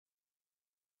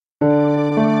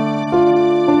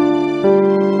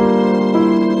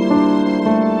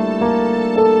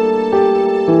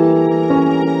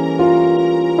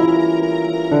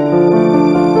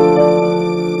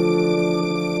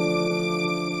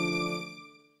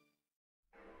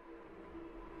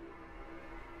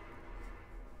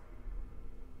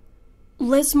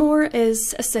Lismore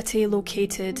is a city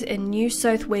located in New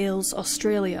South Wales,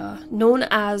 Australia, known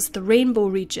as the Rainbow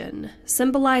Region,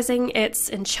 symbolising its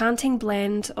enchanting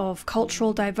blend of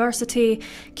cultural diversity,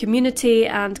 community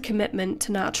and commitment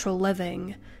to natural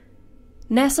living.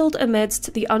 Nestled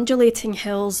amidst the undulating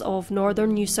hills of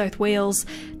northern New South Wales,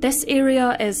 this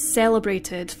area is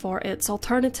celebrated for its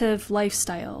alternative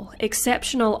lifestyle,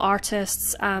 exceptional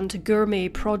artists and gourmet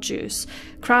produce,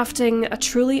 crafting a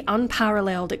truly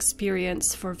unparalleled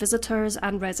experience for visitors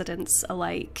and residents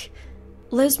alike.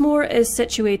 Lismore is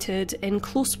situated in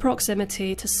close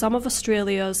proximity to some of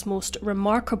Australia's most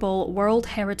remarkable World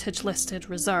Heritage listed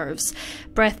reserves,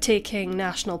 breathtaking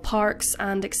national parks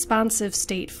and expansive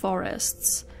state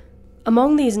forests.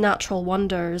 Among these natural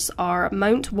wonders are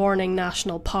Mount Warning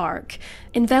National Park,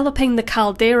 enveloping the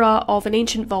caldera of an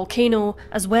ancient volcano,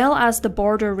 as well as the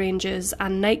border ranges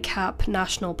and Nightcap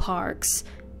National Parks.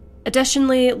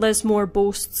 Additionally, Lismore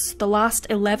boasts the last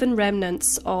 11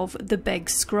 remnants of the Big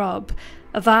Scrub,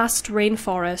 a vast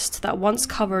rainforest that once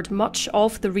covered much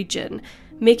of the region,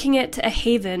 making it a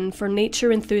haven for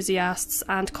nature enthusiasts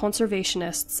and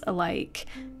conservationists alike.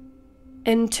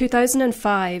 In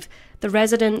 2005, the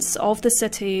residents of the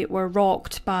city were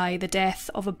rocked by the death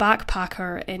of a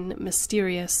backpacker in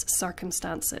mysterious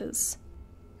circumstances.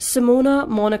 Simone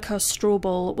Monica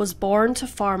Strobel was born to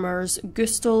farmers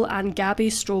Gustl and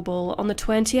Gabi Strobel on the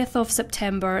 20th of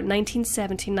September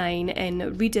 1979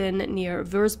 in Rieden near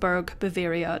Würzburg,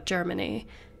 Bavaria, Germany.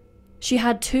 She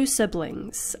had two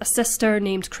siblings, a sister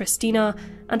named Christina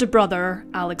and a brother,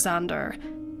 Alexander.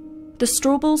 The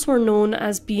Strobels were known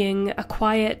as being a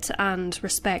quiet and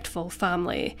respectful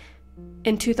family.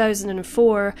 In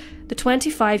 2004, the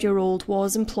 25-year-old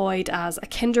was employed as a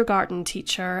kindergarten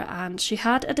teacher and she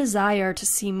had a desire to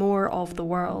see more of the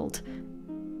world.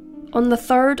 On the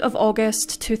 3rd of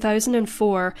August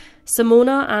 2004, Simone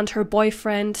and her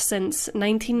boyfriend since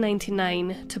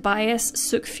 1999, Tobias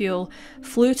Sukfuel,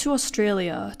 flew to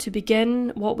Australia to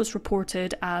begin what was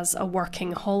reported as a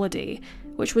working holiday,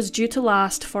 which was due to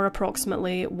last for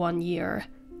approximately 1 year.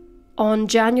 On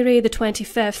January the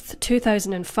 25th,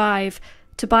 2005,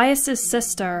 Tobias's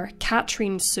sister,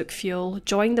 Katrine Sukfuel,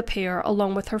 joined the pair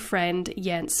along with her friend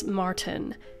Jens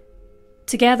Martin.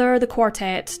 Together, the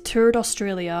quartet toured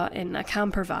Australia in a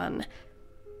camper van.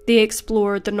 They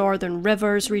explored the Northern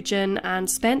Rivers region and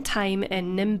spent time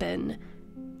in Nimbin.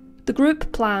 The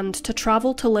group planned to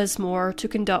travel to Lismore to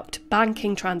conduct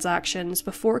banking transactions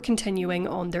before continuing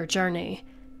on their journey.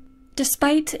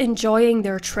 Despite enjoying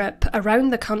their trip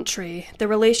around the country, the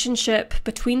relationship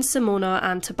between Simone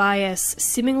and Tobias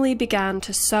seemingly began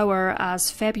to sour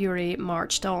as February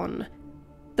marched on.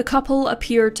 The couple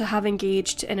appeared to have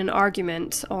engaged in an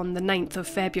argument on the 9th of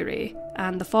February,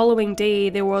 and the following day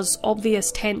there was obvious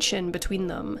tension between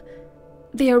them.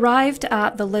 They arrived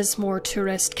at the Lismore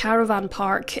Tourist Caravan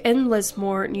Park in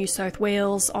Lismore, New South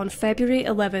Wales on February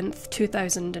 11th,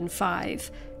 2005.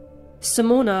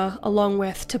 Simone, along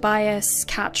with Tobias,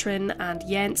 Katrin and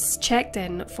Jens, checked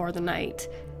in for the night.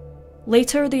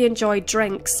 Later they enjoyed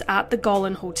drinks at the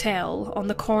Gollan Hotel on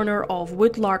the corner of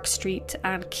Woodlark Street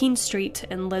and Keene Street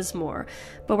in Lismore,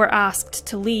 but were asked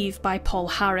to leave by Paul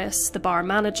Harris, the bar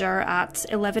manager, at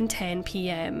 11:10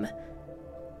 p.m.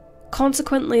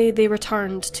 Consequently, they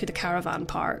returned to the caravan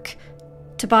park.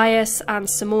 Tobias and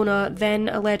Simone then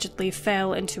allegedly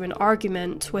fell into an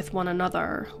argument with one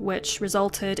another, which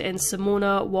resulted in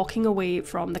Simone walking away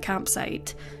from the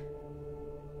campsite.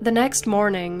 The next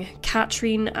morning,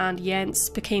 Katrine and Jens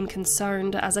became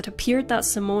concerned as it appeared that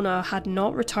Simone had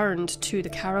not returned to the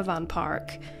caravan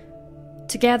park.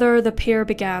 Together, the pair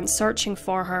began searching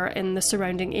for her in the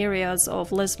surrounding areas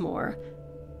of Lismore.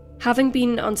 Having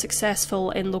been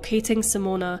unsuccessful in locating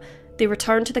Simone, they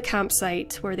returned to the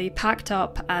campsite where they packed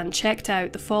up and checked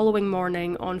out the following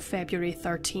morning on February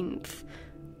 13th.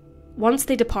 Once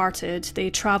they departed,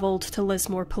 they travelled to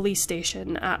Lismore Police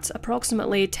Station at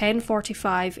approximately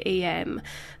 10:45 a.m,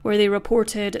 where they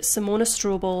reported Simone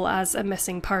Strobel as a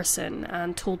missing person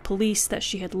and told police that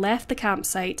she had left the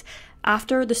campsite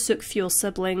after the Sukfuel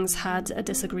siblings had a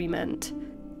disagreement.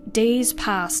 Days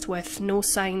passed with no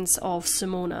signs of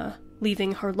Simone,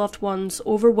 leaving her loved ones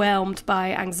overwhelmed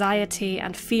by anxiety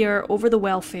and fear over the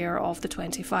welfare of the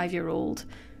 25-year-old.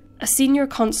 A senior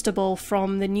constable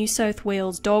from the New South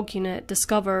Wales Dog Unit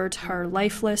discovered her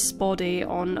lifeless body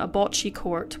on a bocce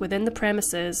court within the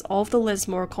premises of the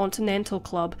Lismore Continental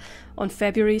Club on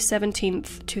February 17,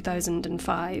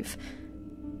 2005.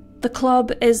 The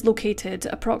club is located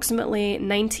approximately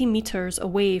 90 metres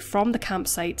away from the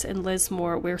campsite in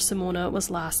Lismore where Simone was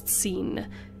last seen.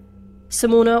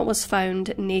 Simone was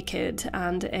found naked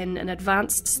and in an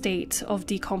advanced state of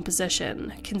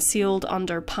decomposition, concealed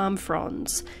under palm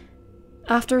fronds.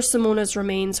 After Simone's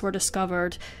remains were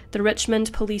discovered, the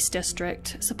Richmond Police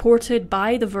District, supported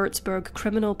by the Würzburg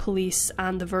Criminal Police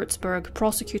and the Würzburg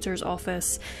Prosecutor's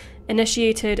Office,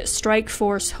 initiated Strike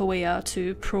Force Hoea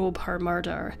to probe her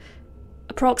murder.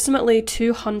 Approximately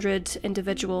 200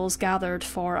 individuals gathered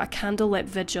for a candlelit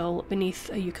vigil beneath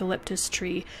a eucalyptus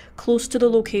tree close to the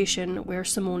location where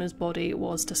Simone's body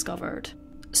was discovered.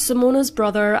 Simone's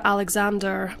brother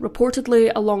Alexander, reportedly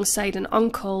alongside an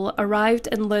uncle, arrived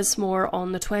in Lismore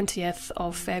on the 20th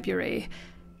of February.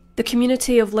 The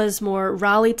community of Lismore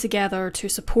rallied together to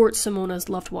support Simone's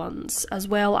loved ones, as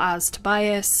well as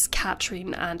Tobias,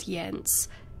 Katrin and Jens.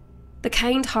 The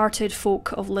kind-hearted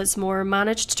folk of Lismore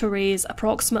managed to raise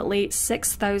approximately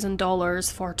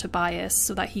 $6,000 for Tobias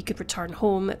so that he could return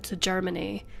home to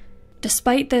Germany.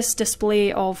 Despite this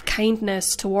display of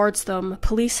kindness towards them,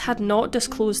 police had not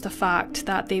disclosed the fact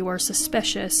that they were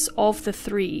suspicious of the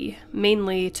three,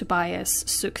 mainly Tobias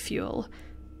Suckfuel.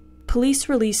 Police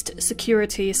released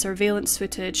security surveillance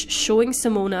footage showing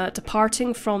Simone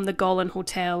departing from the Gollen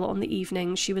Hotel on the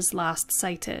evening she was last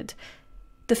sighted.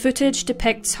 The footage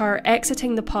depicts her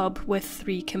exiting the pub with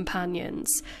three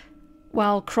companions.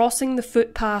 While crossing the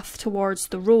footpath towards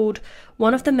the road,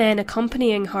 one of the men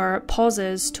accompanying her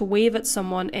pauses to wave at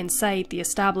someone inside the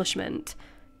establishment.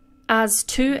 As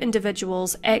two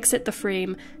individuals exit the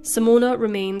frame, Simone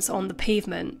remains on the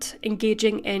pavement,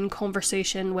 engaging in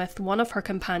conversation with one of her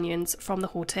companions from the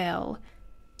hotel.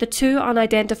 The two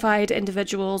unidentified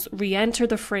individuals re-enter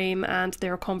the frame and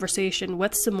their conversation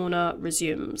with Simone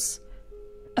resumes.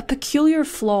 A peculiar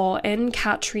flaw in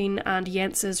Katrin and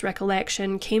Jens's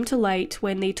recollection came to light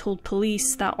when they told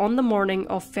police that on the morning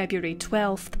of February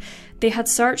 12th, they had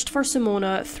searched for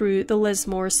Simone through the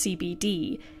Lismore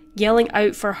CBD, yelling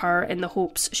out for her in the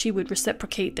hopes she would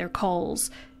reciprocate their calls.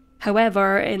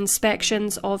 However,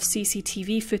 inspections of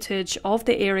CCTV footage of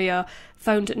the area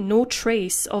found no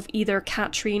trace of either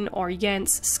Katrin or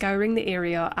Jens scouring the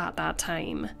area at that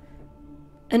time.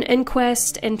 An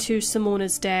inquest into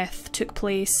Simone's death took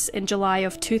place in July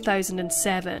of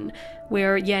 2007,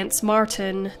 where Jens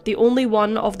Martin, the only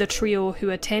one of the trio who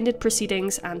attended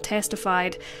proceedings and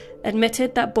testified,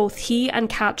 admitted that both he and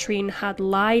Katrin had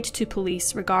lied to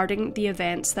police regarding the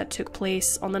events that took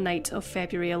place on the night of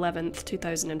February 11,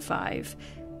 2005.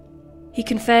 He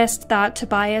confessed that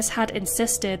Tobias had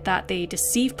insisted that they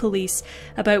deceive police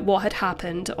about what had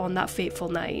happened on that fateful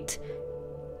night.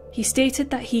 He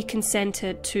stated that he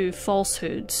consented to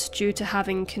falsehoods due to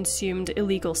having consumed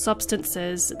illegal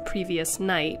substances the previous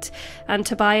night, and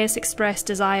Tobias expressed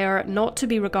desire not to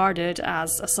be regarded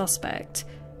as a suspect.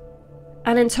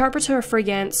 An interpreter for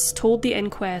Jens told the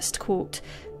inquest, quote,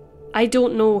 "I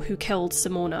don't know who killed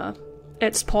Simone.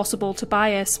 It's possible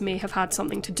Tobias may have had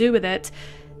something to do with it.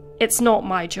 It's not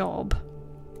my job."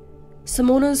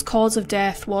 Simone's cause of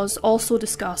death was also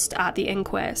discussed at the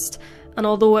inquest, and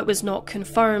although it was not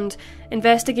confirmed,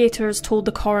 investigators told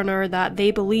the coroner that they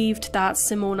believed that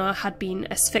Simone had been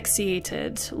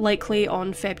asphyxiated, likely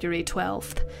on February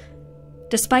 12th.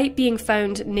 Despite being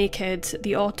found naked,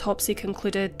 the autopsy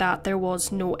concluded that there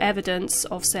was no evidence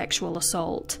of sexual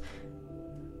assault.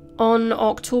 On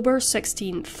October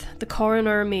 16th, the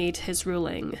coroner made his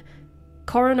ruling.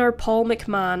 Coroner Paul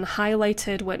McMahon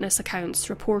highlighted witness accounts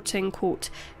reporting, quote,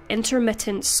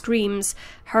 intermittent screams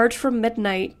heard from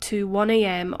midnight to 1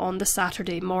 a.m. on the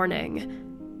Saturday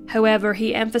morning. However,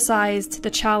 he emphasised the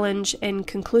challenge in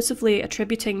conclusively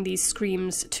attributing these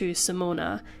screams to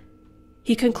Simone.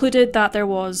 He concluded that there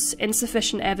was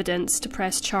insufficient evidence to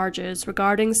press charges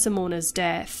regarding Simone's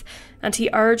death, and he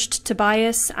urged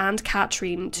Tobias and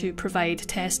Katrin to provide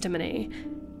testimony.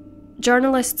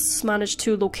 Journalists managed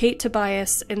to locate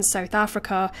Tobias in South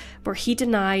Africa, where he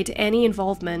denied any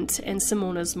involvement in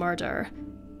Simone's murder.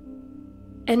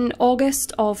 In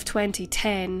August of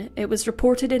 2010, it was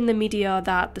reported in the media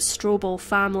that the Strobel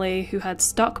family, who had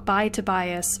stuck by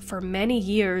Tobias for many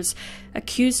years,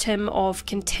 accused him of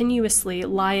continuously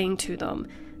lying to them,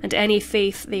 and any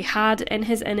faith they had in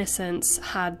his innocence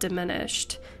had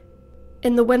diminished.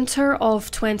 In the winter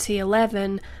of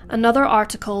 2011, another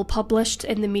article published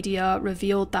in the media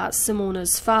revealed that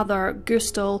Simone's father,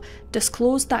 Gustl,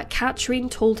 disclosed that Katrin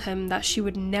told him that she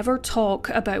would never talk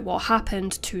about what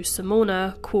happened to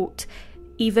Simone, quote,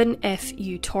 even if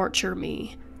you torture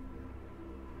me.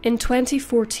 In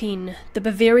 2014, the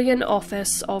Bavarian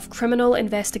Office of Criminal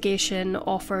Investigation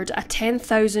offered a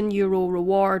 €10,000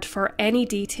 reward for any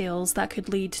details that could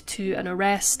lead to an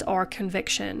arrest or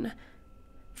conviction.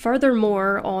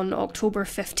 Furthermore, on October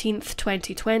 15,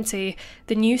 2020,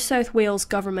 the New South Wales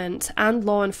government and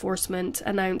law enforcement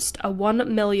announced a $1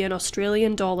 million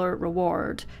Australian dollar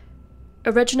reward.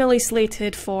 Originally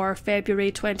slated for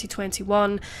February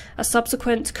 2021, a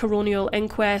subsequent coronial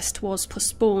inquest was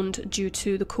postponed due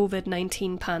to the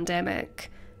COVID-19 pandemic.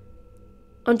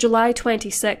 On July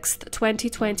 26,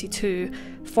 2022,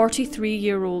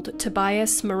 43-year-old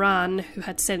Tobias Moran, who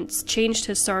had since changed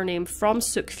his surname from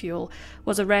Suckfuel,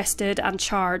 was arrested and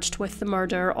charged with the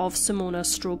murder of Simone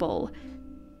Strobel.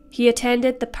 He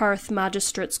attended the Perth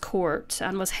Magistrates Court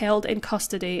and was held in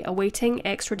custody awaiting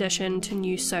extradition to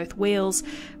New South Wales,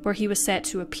 where he was set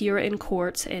to appear in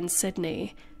court in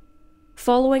Sydney.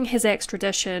 Following his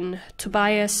extradition,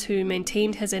 Tobias, who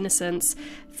maintained his innocence,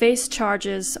 faced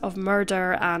charges of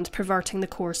murder and perverting the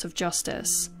course of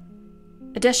justice.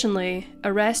 Additionally,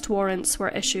 arrest warrants were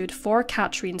issued for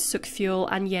Katrien Suckfuel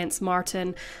and Jens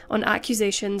Martin on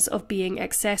accusations of being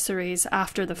accessories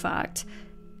after the fact.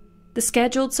 The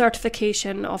scheduled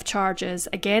certification of charges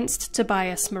against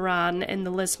Tobias Moran in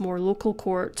the Lismore local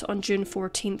court on June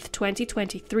 14,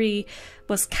 2023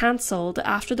 was cancelled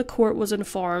after the court was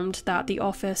informed that the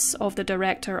Office of the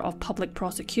Director of Public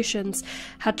Prosecutions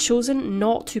had chosen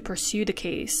not to pursue the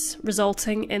case,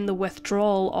 resulting in the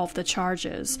withdrawal of the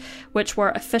charges, which were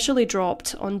officially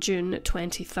dropped on June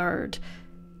 23rd.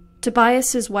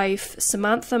 Tobias's wife,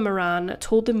 Samantha Moran,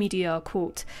 told the media,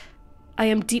 quote, "I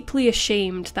am deeply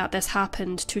ashamed that this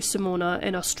happened to Simone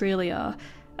in Australia,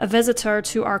 a visitor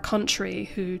to our country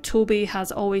who Toby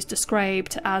has always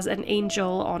described as an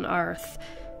angel on earth.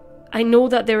 I know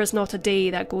that there is not a day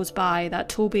that goes by that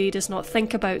Toby does not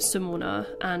think about Simone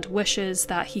and wishes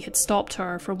that he had stopped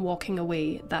her from walking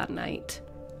away that night."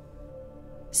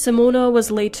 Simone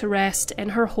was laid to rest in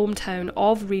her hometown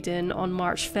of Reading on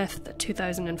March 5,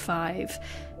 2005.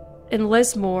 In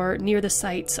Lismore, near the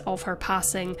site of her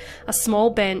passing, a small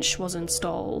bench was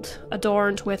installed,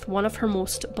 adorned with one of her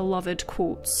most beloved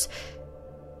quotes.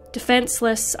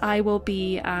 "Defenceless I will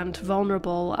be and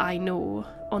vulnerable I know,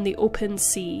 on the open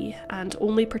sea, and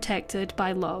only protected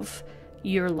by love,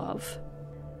 your love."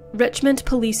 Richmond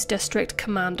Police District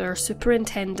Commander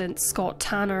Superintendent Scott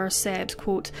Tanner said,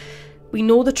 quote, "We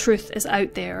know the truth is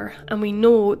out there, and we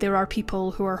know there are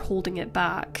people who are holding it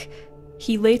back."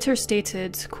 He later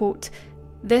stated, quote,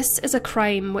 "This is a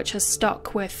crime which has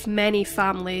stuck with many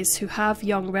families who have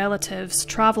young relatives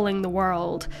travelling the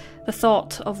world. The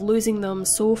thought of losing them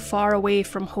so far away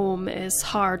from home is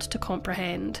hard to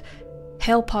comprehend.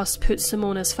 Help us put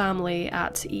Simone's family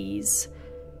at ease."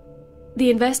 The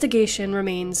investigation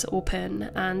remains open,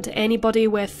 and anybody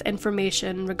with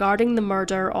information regarding the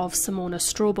murder of Simone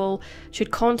Strobel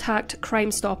should contact Crime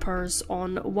Stoppers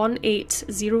on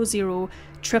 1800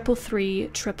 333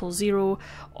 000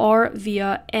 or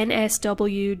via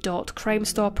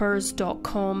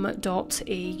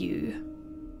nsw.crimestoppers.com.au.